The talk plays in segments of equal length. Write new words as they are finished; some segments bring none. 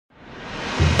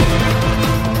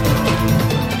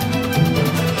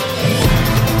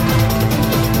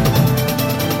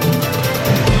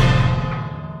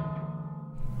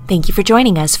Thank you for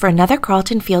joining us for another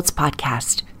Carlton Fields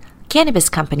podcast. Cannabis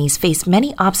companies face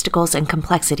many obstacles and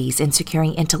complexities in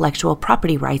securing intellectual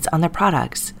property rights on their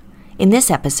products. In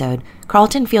this episode,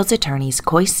 Carlton Fields attorneys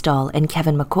Coy Stahl and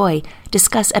Kevin McCoy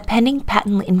discuss a pending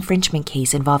patent infringement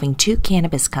case involving two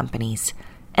cannabis companies,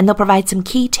 and they'll provide some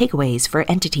key takeaways for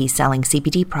entities selling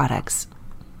CBD products.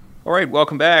 All right,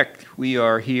 welcome back. We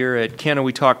are here at Can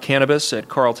We Talk Cannabis at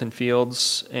Carlton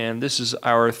Fields, and this is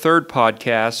our third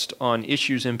podcast on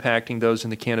issues impacting those in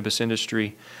the cannabis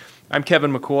industry. I'm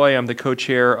Kevin McCoy. I'm the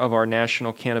co-chair of our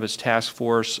National Cannabis Task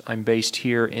Force. I'm based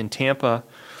here in Tampa.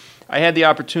 I had the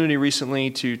opportunity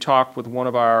recently to talk with one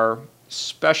of our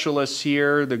specialists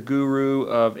here, the guru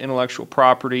of intellectual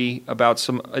property, about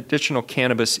some additional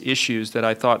cannabis issues that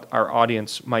I thought our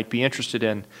audience might be interested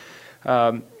in.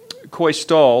 Coy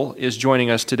Stahl is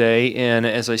joining us today, and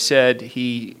as I said,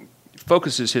 he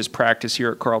focuses his practice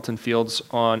here at Carlton Fields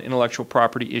on intellectual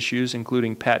property issues,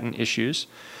 including patent issues.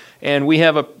 And we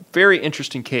have a very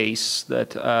interesting case that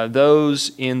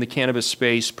those in the cannabis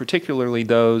space, particularly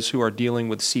those who are dealing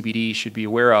with CBD, should be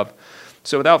aware of.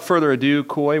 So without further ado,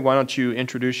 Coy, why don't you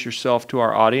introduce yourself to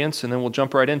our audience, and then we'll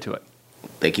jump right into it.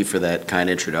 Thank you for that kind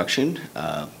introduction.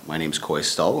 My name's Coy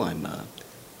Stahl. I'm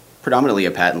predominantly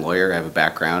a patent lawyer. I have a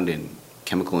background in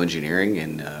chemical engineering,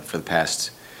 and for the past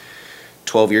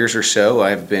 12 years or so,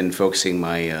 I've been focusing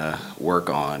my work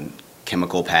on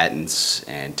chemical patents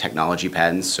and technology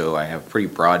patents, so I have a pretty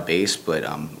broad base, but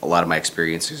a lot of my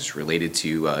experience is related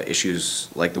to issues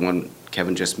like the one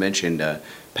Kevin just mentioned,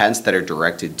 patents that are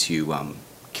directed to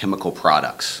chemical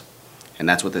products, and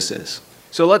that's what this is.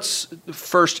 So let's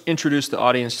first introduce the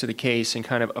audience to the case and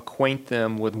kind of acquaint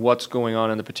them with what's going on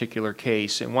in the particular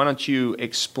case. And why don't you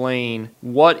explain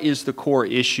what is the core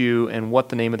issue and what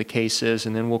the name of the case is,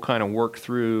 and then we'll kind of work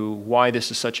through why this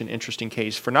is such an interesting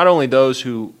case for not only those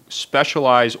who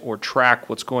specialize or track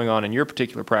what's going on in your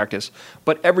particular practice,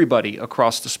 but everybody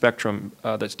across the spectrum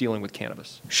that's dealing with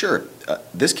cannabis. Sure.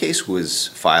 This case was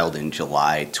filed in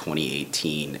July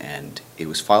 2018, and it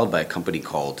was filed by a company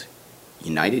called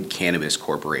United Cannabis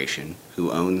Corporation,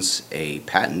 who owns a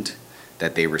patent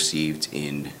that they received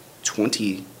in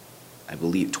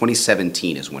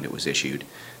 2017 is when it was issued.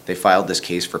 They filed this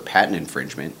case for patent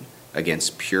infringement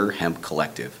against Pure Hemp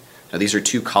Collective. Now, these are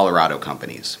two Colorado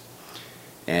companies.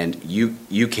 And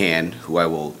UCAN, who I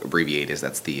will abbreviate as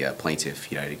that's the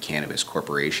plaintiff, United Cannabis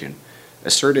Corporation,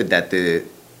 asserted that the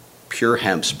Pure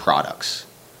Hemp's products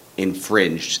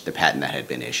infringed the patent that had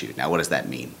been issued. Now, what does that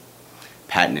mean?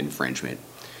 Patent infringement.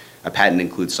 A patent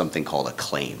includes something called a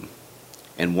claim.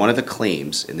 And one of the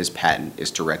claims in this patent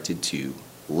is directed to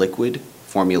liquid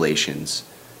formulations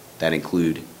that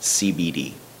include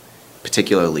CBD,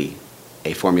 particularly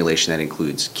a formulation that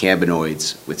includes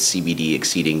cannabinoids with CBD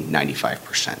exceeding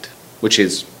 95%, which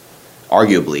is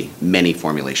arguably many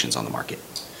formulations on the market.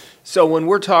 So when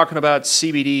we're talking about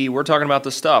CBD, we're talking about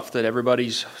the stuff that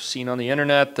everybody's seen on the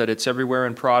internet, that it's everywhere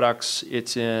in products.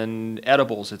 It's in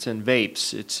edibles, it's in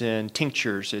vapes, it's in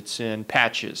tinctures, it's in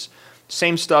patches.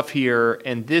 Same stuff here,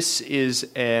 and this is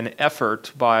an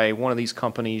effort by one of these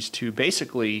companies to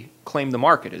basically claim the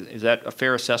market. Is that a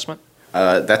fair assessment?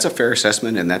 That's a fair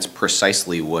assessment, and that's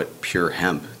precisely what Pure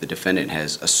Hemp, the defendant,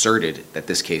 has asserted that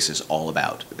this case is all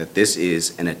about, that this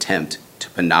is an attempt to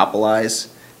monopolize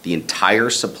the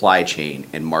entire supply chain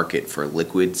and market for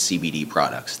liquid CBD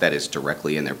products that is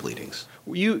directly in their pleadings.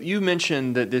 You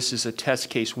mentioned that this is a test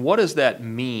case. What does that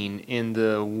mean in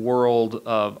the world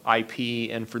of IP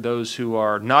and for those who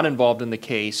are not involved in the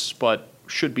case but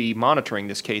should be monitoring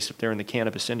this case if they're in the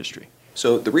cannabis industry?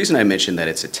 So the reason I mentioned that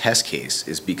it's a test case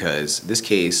is because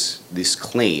this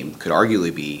claim could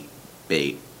arguably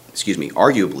be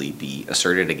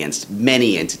asserted against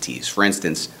many entities. For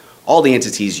instance, all the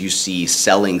entities you see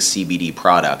selling CBD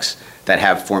products that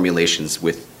have formulations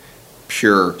with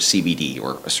pure CBD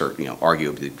or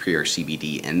arguably pure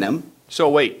CBD in them. So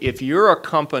wait, if you're a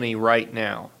company right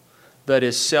now that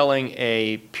is selling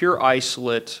a pure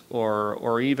isolate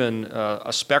or even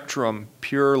a Spectrum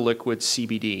pure liquid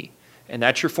CBD, and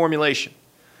that's your formulation,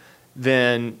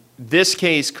 then this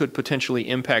case could potentially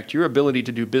impact your ability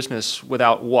to do business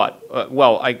without what?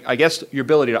 I guess your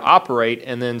ability to operate,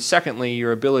 and then secondly,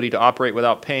 your ability to operate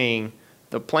without paying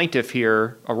the plaintiff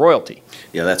here a royalty.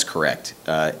 Yeah, that's correct.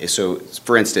 So,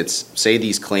 for instance, say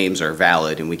these claims are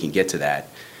valid, and we can get to that,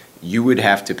 you would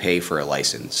have to pay for a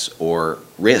license or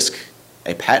risk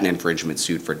a patent infringement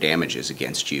suit for damages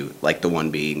against you, like the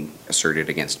one being asserted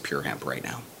against Pure Hemp right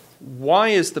now. Why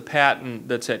is the patent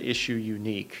that's at issue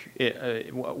unique?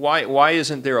 Why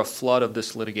isn't there a flood of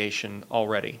this litigation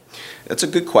already? That's a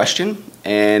good question,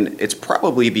 and it's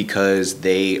probably because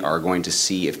they are going to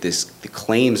see if the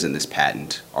claims in this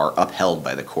patent are upheld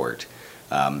by the court.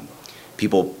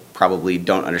 People probably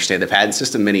don't understand the patent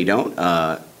system. Many don't.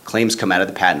 Claims come out of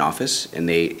the patent office, and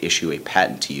they issue a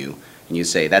patent to you, and you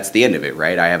say, that's the end of it,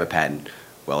 right? I have a patent.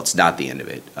 Well, it's not the end of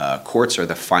it. Courts are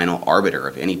the final arbiter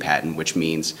of any patent, which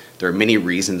means there are many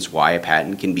reasons why a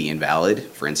patent can be invalid.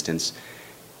 For instance,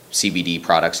 CBD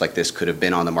products like this could have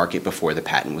been on the market before the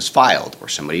patent was filed, or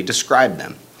somebody described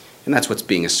them. And that's what's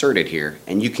being asserted here.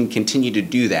 And you can continue to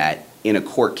do that in a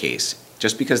court case.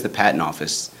 Just because the patent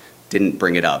office didn't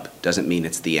bring it up doesn't mean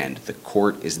it's the end. The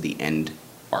court is the end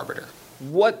arbiter.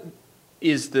 What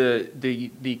is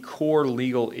the core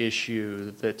legal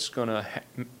issue that's going to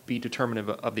be determinative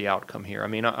of the outcome here? I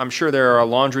mean, I'm sure there are a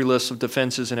laundry list of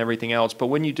defenses and everything else, but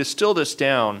when you distill this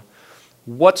down,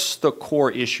 what's the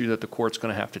core issue that the court's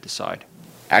going to have to decide?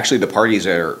 Actually, the parties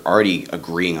are already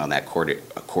agreeing on that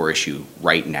core issue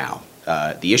right now.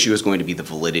 The issue is going to be the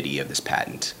validity of this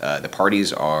patent. The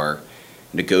parties are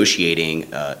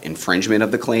negotiating infringement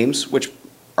of the claims, which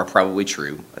are probably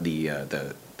true.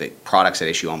 The products at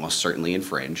issue almost certainly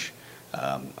infringe.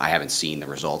 I haven't seen the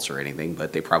results or anything,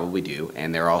 but they probably do.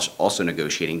 And they're also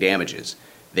negotiating damages.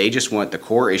 They just want the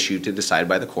core issue to decide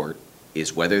by the court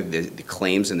is whether the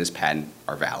claims in this patent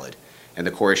are valid. And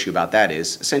the core issue about that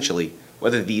is essentially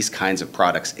whether these kinds of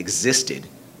products existed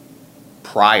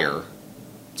prior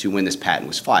to when this patent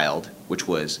was filed, which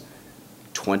was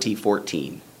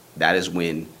 2014. That is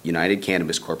when United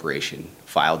Cannabis Corporation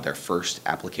filed their first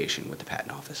application with the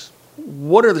Patent Office.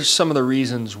 What are some of the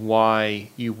reasons why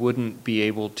you wouldn't be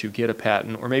able to get a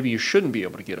patent, or maybe you shouldn't be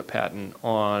able to get a patent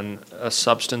on a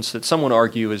substance that some would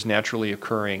argue is naturally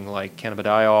occurring, like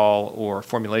cannabidiol or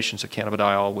formulations of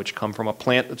cannabidiol, which come from a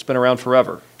plant that's been around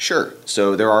forever? Sure.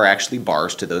 So there are actually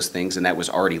bars to those things, and that was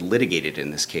already litigated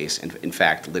in this case, and in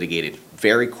fact litigated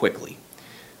very quickly.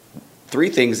 3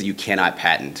 things that you cannot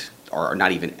patent, or are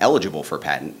not even eligible for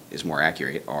patent, is more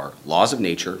accurate, are laws of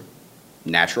nature,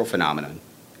 natural phenomenon,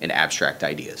 and abstract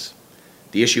ideas.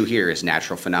 The issue here is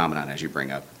natural phenomenon, as you bring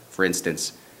up. For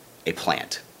instance, a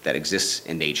plant that exists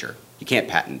in nature. You can't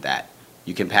patent that.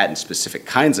 You can patent specific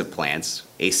kinds of plants,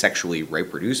 asexually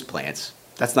reproduced plants.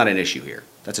 That's not an issue here.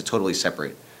 That's a totally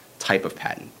separate type of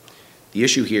patent. The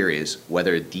issue here is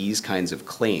whether these kinds of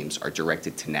claims are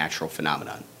directed to natural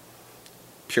phenomenon.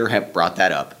 Pure Hemp brought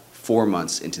that up 4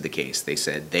 months into the case. They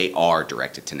said they are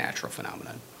directed to natural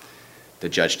phenomenon. The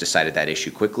judge decided that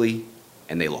issue quickly,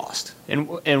 and they lost.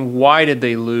 And why did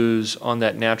they lose on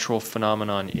that natural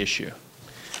phenomenon issue?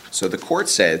 So the court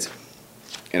said,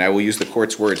 and I will use the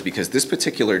court's words because this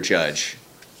particular judge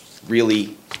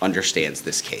really understands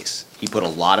this case. He put a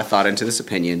lot of thought into this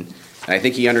opinion, and I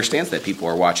think he understands that people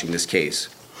are watching this case.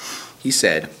 He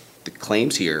said, the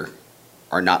claims here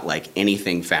are not like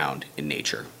anything found in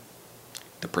nature.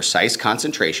 The precise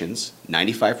concentrations,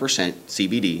 95%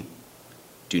 CBD,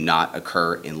 do not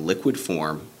occur in liquid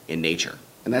form in nature.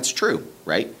 And that's true,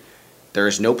 right? There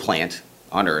is no plant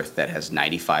on earth that has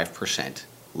 95%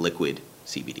 liquid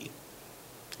CBD.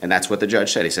 And that's what the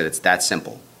judge said. He said it's that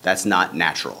simple. That's not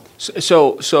natural.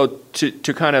 So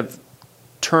to kind of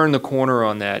turn the corner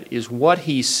on that, is what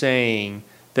he's saying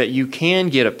that you can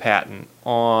get a patent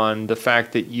on the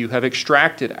fact that you have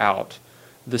extracted out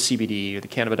the CBD or the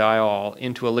cannabidiol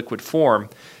into a liquid form.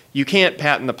 You can't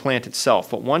patent the plant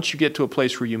itself, but once you get to a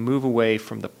place where you move away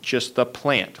from just the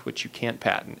plant, which you can't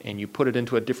patent, and you put it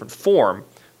into a different form,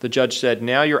 the judge said,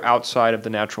 now you're outside of the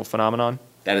natural phenomenon?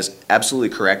 That is absolutely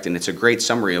correct, and it's a great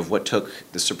summary of what took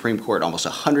the Supreme Court almost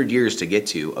 100 years to get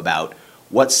to about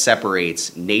what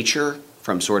separates nature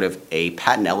from sort of a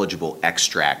patent-eligible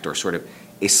extract or sort of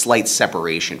a slight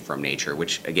separation from nature,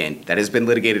 which, again, that has been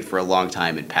litigated for a long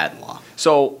time in patent law.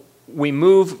 So we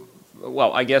move...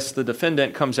 Well, I guess the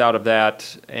defendant comes out of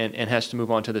that and has to move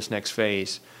on to this next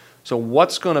phase. So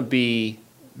what's going to be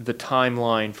the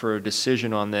timeline for a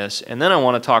decision on this? And then I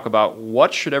want to talk about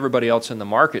what should everybody else in the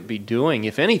market be doing,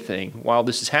 if anything, while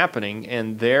this is happening,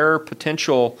 and their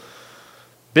potential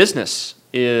business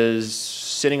is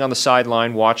sitting on the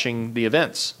sideline watching the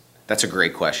events. That's a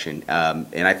great question.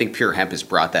 And I think Pure Hemp has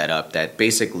brought that up, that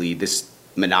basically this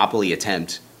monopoly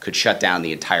attempt could shut down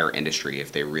the entire industry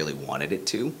if they really wanted it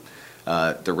to.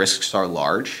 The risks are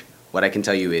large. What I can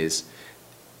tell you is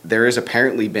there has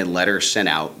apparently been letters sent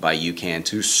out by UCAN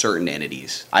to certain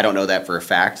entities. I don't know that for a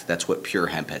fact. That's what Pure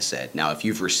Hemp has said. Now, if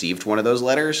you've received one of those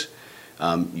letters,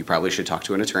 you probably should talk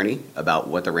to an attorney about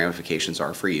what the ramifications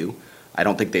are for you. I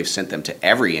don't think they've sent them to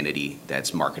every entity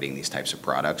that's marketing these types of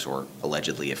products or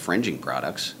allegedly infringing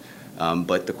products.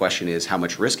 But the question is, how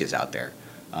much risk is out there?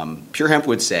 Pure Hemp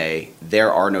would say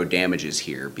there are no damages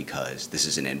here because this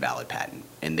is an invalid patent.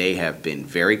 And they have been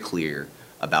very clear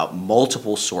about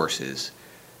multiple sources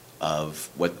of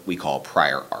what we call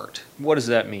prior art. What does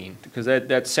that mean? Because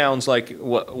that sounds like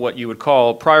what you would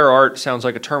call prior art sounds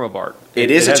like a term of art.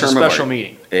 It is a term of art. Special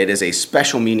meaning. It is a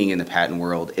special meaning in the patent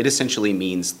world. It essentially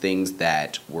means things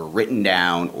that were written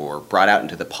down or brought out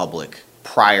into the public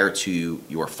prior to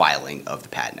your filing of the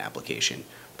patent application.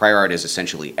 Prior art is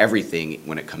essentially everything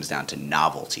when it comes down to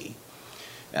novelty,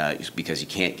 because you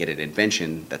can't get an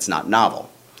invention that's not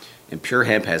novel. And Pure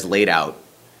Hemp has laid out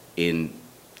in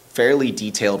fairly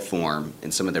detailed form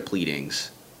in some of their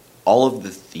pleadings all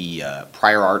of the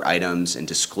prior art items and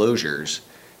disclosures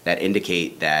that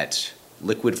indicate that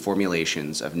liquid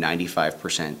formulations of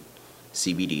 95%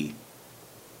 CBD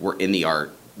were in the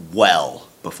art well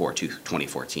before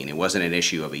 2014. It wasn't an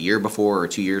issue of a year before or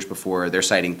 2 years before. They're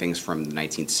citing things from the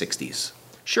 1960s.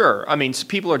 Sure. I mean, so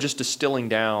people are just distilling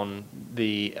down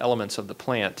the elements of the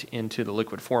plant into the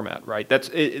liquid format, right?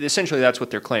 Essentially that's what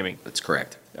they're claiming. That's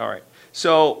correct. All right.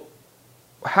 So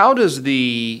how does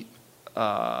the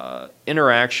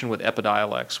interaction with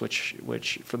Epidiolex,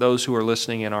 which for those who are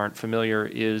listening and aren't familiar,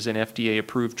 is an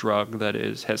FDA-approved drug that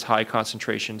has high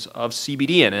concentrations of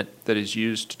CBD in it that is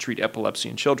used to treat epilepsy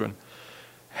in children.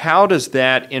 How does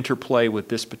that interplay with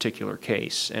this particular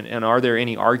case? And are there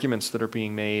any arguments that are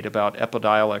being made about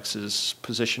Epidiolex's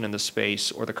position in the space,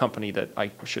 or the company that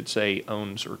I should say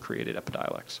owns or created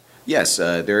Epidiolex? Yes,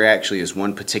 there actually is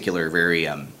one particular very,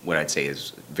 what I'd say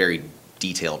is very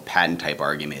detailed patent type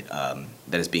argument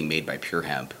that is being made by Pure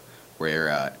Hemp,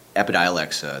 where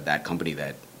Epidiolex, that company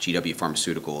that GW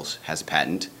Pharmaceuticals has a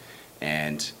patent,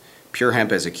 and Pure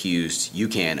Hemp has accused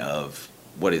UCAN of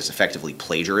what is effectively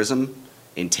plagiarism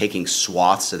in taking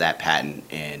swaths of that patent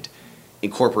and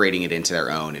incorporating it into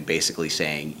their own and basically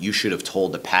saying you should have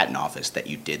told the patent office that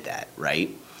you did that, right?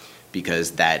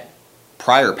 Because that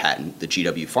prior patent, the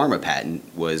GW Pharma patent,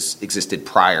 existed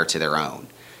prior to their own.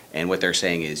 And what they're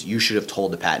saying is you should have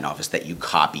told the patent office that you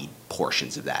copied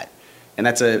portions of that. And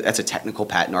that's a technical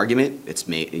patent argument. It's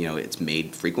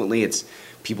made frequently.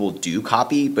 People do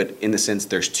copy, but in the sense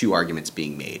there's two arguments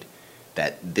being made.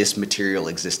 That this material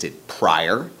existed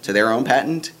prior to their own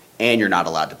patent, and you're not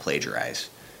allowed to plagiarize.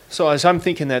 So as I'm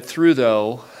thinking that through,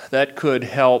 though, that could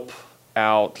help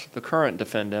out the current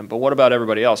defendant, but what about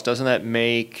everybody else? Doesn't that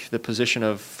make the position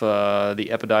of the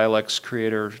Epidiolex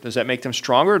creator, does that make them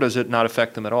stronger, or does it not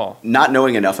affect them at all? Not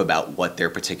knowing enough about what their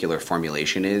particular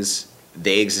formulation is,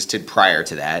 they existed prior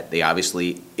to that. They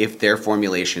obviously, if their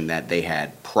formulation that they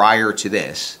had prior to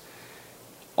this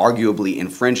arguably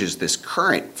infringes this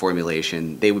current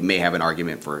formulation, they may have an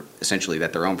argument for essentially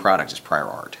that their own product is prior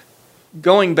art.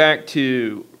 Going back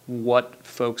to what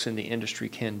folks in the industry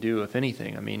can do, if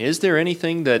anything, I mean, is there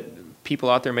anything that people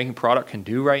out there making product can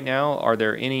do right now? Are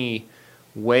there any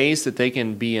ways that they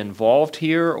can be involved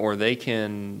here, or they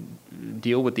can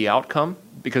deal with the outcome?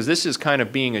 Because this is kind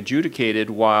of being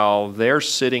adjudicated while they're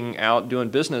sitting out doing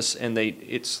business, and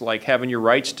it's like having your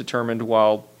rights determined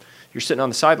while you're sitting on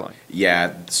the sideline.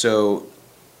 Yeah, so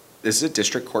this is a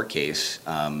district court case,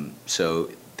 so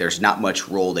there's not much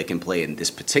role they can play in this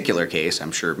particular case.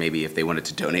 I'm sure maybe if they wanted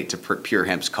to donate to Pure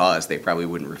Hemp's cause, they probably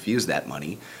wouldn't refuse that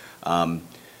money.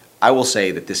 I will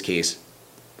say that this case,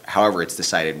 however it's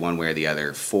decided one way or the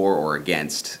other, for or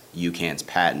against UCAN's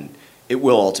patent, it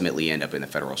will ultimately end up in the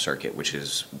Federal Circuit, which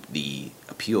is the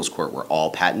appeals court where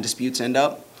all patent disputes end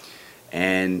up.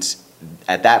 And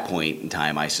at that point in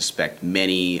time, I suspect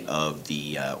many of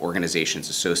the organizations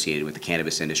associated with the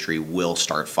cannabis industry will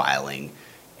start filing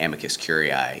amicus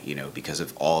curiae, because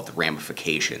of all of the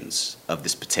ramifications of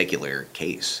this particular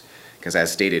case. Because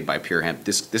as stated by Pure Hemp,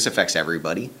 this affects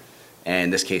everybody,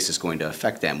 and this case is going to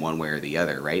affect them one way or the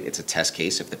other, right? It's a test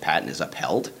case. If the patent is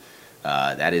upheld,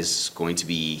 that is going to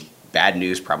be bad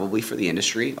news probably for the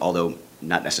industry, although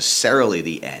not necessarily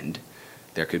the end.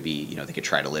 There could be, they could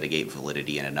try to litigate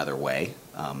validity in another way.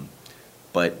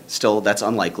 But still, that's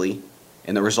unlikely.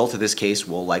 And the result of this case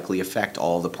will likely affect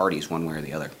all the parties one way or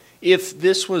the other. If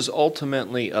this was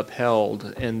ultimately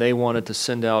upheld and they wanted to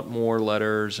send out more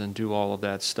letters and do all of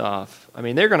that stuff, I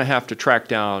mean, they're going to have to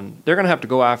they're going to have to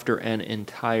go after an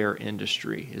entire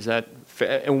industry. Is that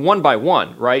and one by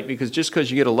one, right? Because just because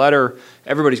you get a letter,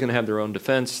 everybody's going to have their own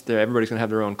defense. Everybody's going to have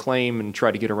their own claim and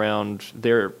try to get around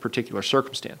their particular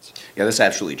circumstance. Yeah, that's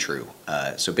absolutely true.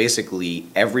 So basically,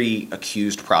 every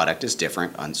accused product is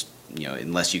different,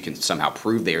 unless you can somehow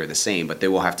prove they are the same. But they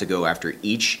will have to go after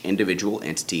each individual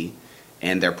entity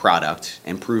and their product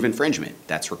and prove infringement.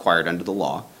 That's required under the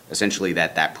law. Essentially,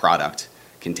 that product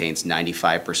contains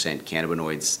 95%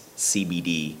 cannabinoids,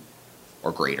 CBD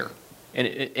or greater. And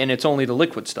it's only the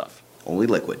liquid stuff? Only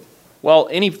liquid. Well,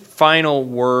 any final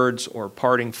words or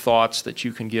parting thoughts that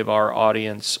you can give our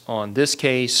audience on this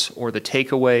case or the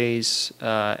takeaways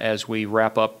as we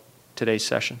wrap up today's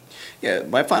session? Yeah,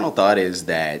 my final thought is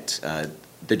that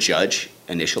the judge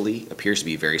initially appears to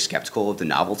be very skeptical of the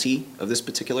novelty of this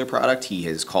particular product. He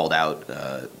has called out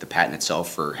the patent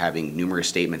itself for having numerous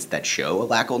statements that show a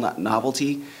lack of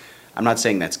novelty. I'm not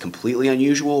saying that's completely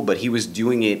unusual, but he was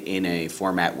doing it in a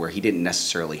format where he didn't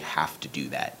necessarily have to do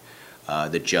that.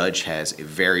 The judge has a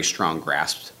very strong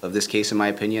grasp of this case, in my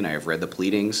opinion. I have read the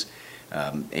pleadings,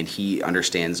 and he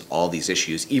understands all these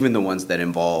issues, even the ones that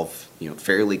involve,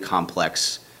 fairly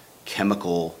complex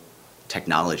chemical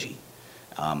technology.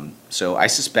 So I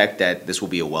suspect that this will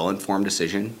be a well-informed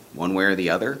decision, one way or the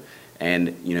other.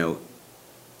 And,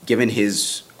 given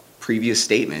his previous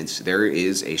statements, there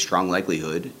is a strong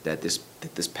likelihood that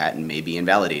this patent may be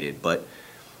invalidated. But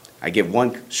I give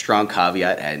one strong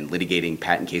caveat, and litigating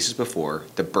patent cases before,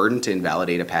 the burden to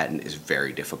invalidate a patent is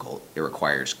very difficult. It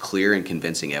requires clear and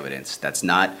convincing evidence. That's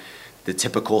not the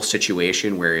typical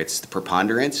situation where it's the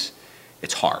preponderance.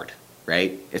 It's hard,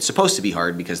 right? It's supposed to be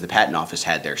hard because the patent office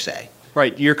had their say.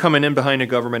 Right. You're coming in behind a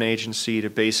government agency to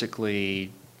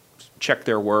basically check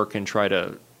their work and try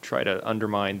to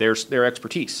undermine their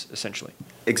expertise, essentially.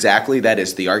 Exactly. That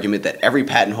is the argument that every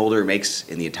patent holder makes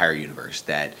in the entire universe,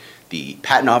 that the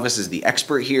patent office is the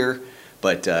expert here,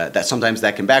 but that sometimes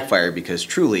that can backfire because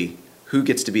truly, who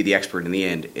gets to be the expert in the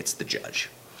end? It's the judge.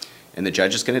 And the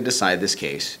judge is going to decide this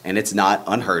case, and it's not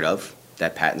unheard of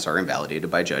that patents are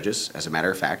invalidated by judges. As a matter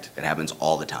of fact, it happens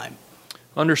all the time.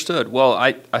 Understood. Well,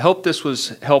 I hope this was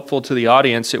helpful to the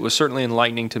audience. It was certainly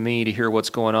enlightening to me to hear what's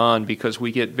going on because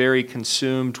we get very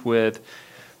consumed with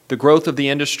the growth of the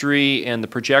industry and the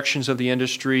projections of the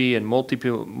industry and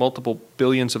multiple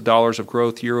billions of dollars of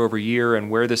growth year over year and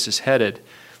where this is headed.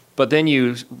 But then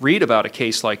you read about a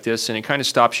case like this and it kind of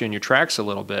stops you in your tracks a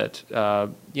little bit.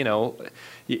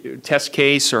 Test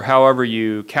case or however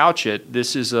you couch it,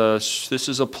 this is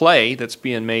a play that's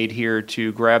being made here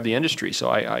to grab the industry. So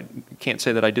I can't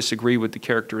say that I disagree with the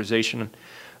characterization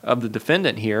of the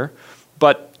defendant here.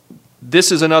 But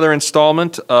this is another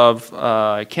installment of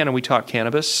Can We Talk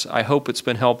Cannabis. I hope it's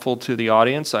been helpful to the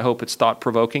audience. I hope it's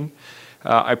thought-provoking.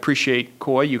 I appreciate,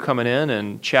 Coy, you coming in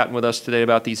and chatting with us today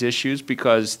about these issues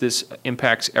because this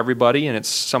impacts everybody and it's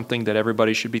something that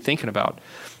everybody should be thinking about.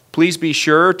 Please be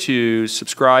sure to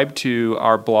subscribe to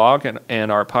our blog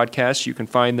and our podcast. You can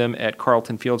find them at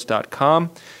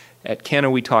carltonfields.com, at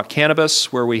Can We Talk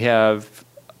Cannabis, where we have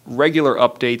regular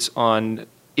updates on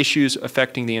issues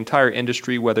affecting the entire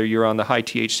industry, whether you're on the high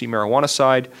THC marijuana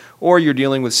side or you're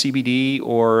dealing with CBD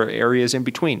or areas in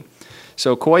between.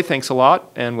 So, Coy, thanks a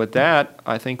lot. And with that,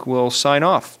 I think we'll sign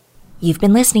off. You've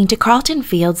been listening to Carlton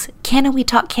Fields' Can We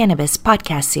Talk Cannabis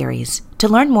podcast series. To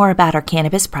learn more about our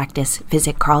cannabis practice,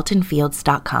 visit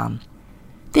carltonfields.com.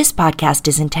 This podcast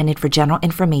is intended for general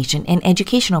information and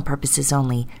educational purposes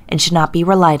only and should not be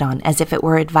relied on as if it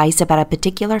were advice about a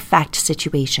particular fact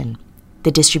situation.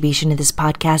 The distribution of this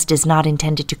podcast is not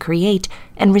intended to create,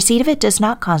 and receipt of it does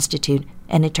not constitute,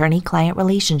 an attorney-client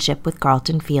relationship with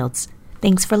Carlton Fields.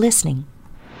 Thanks for listening.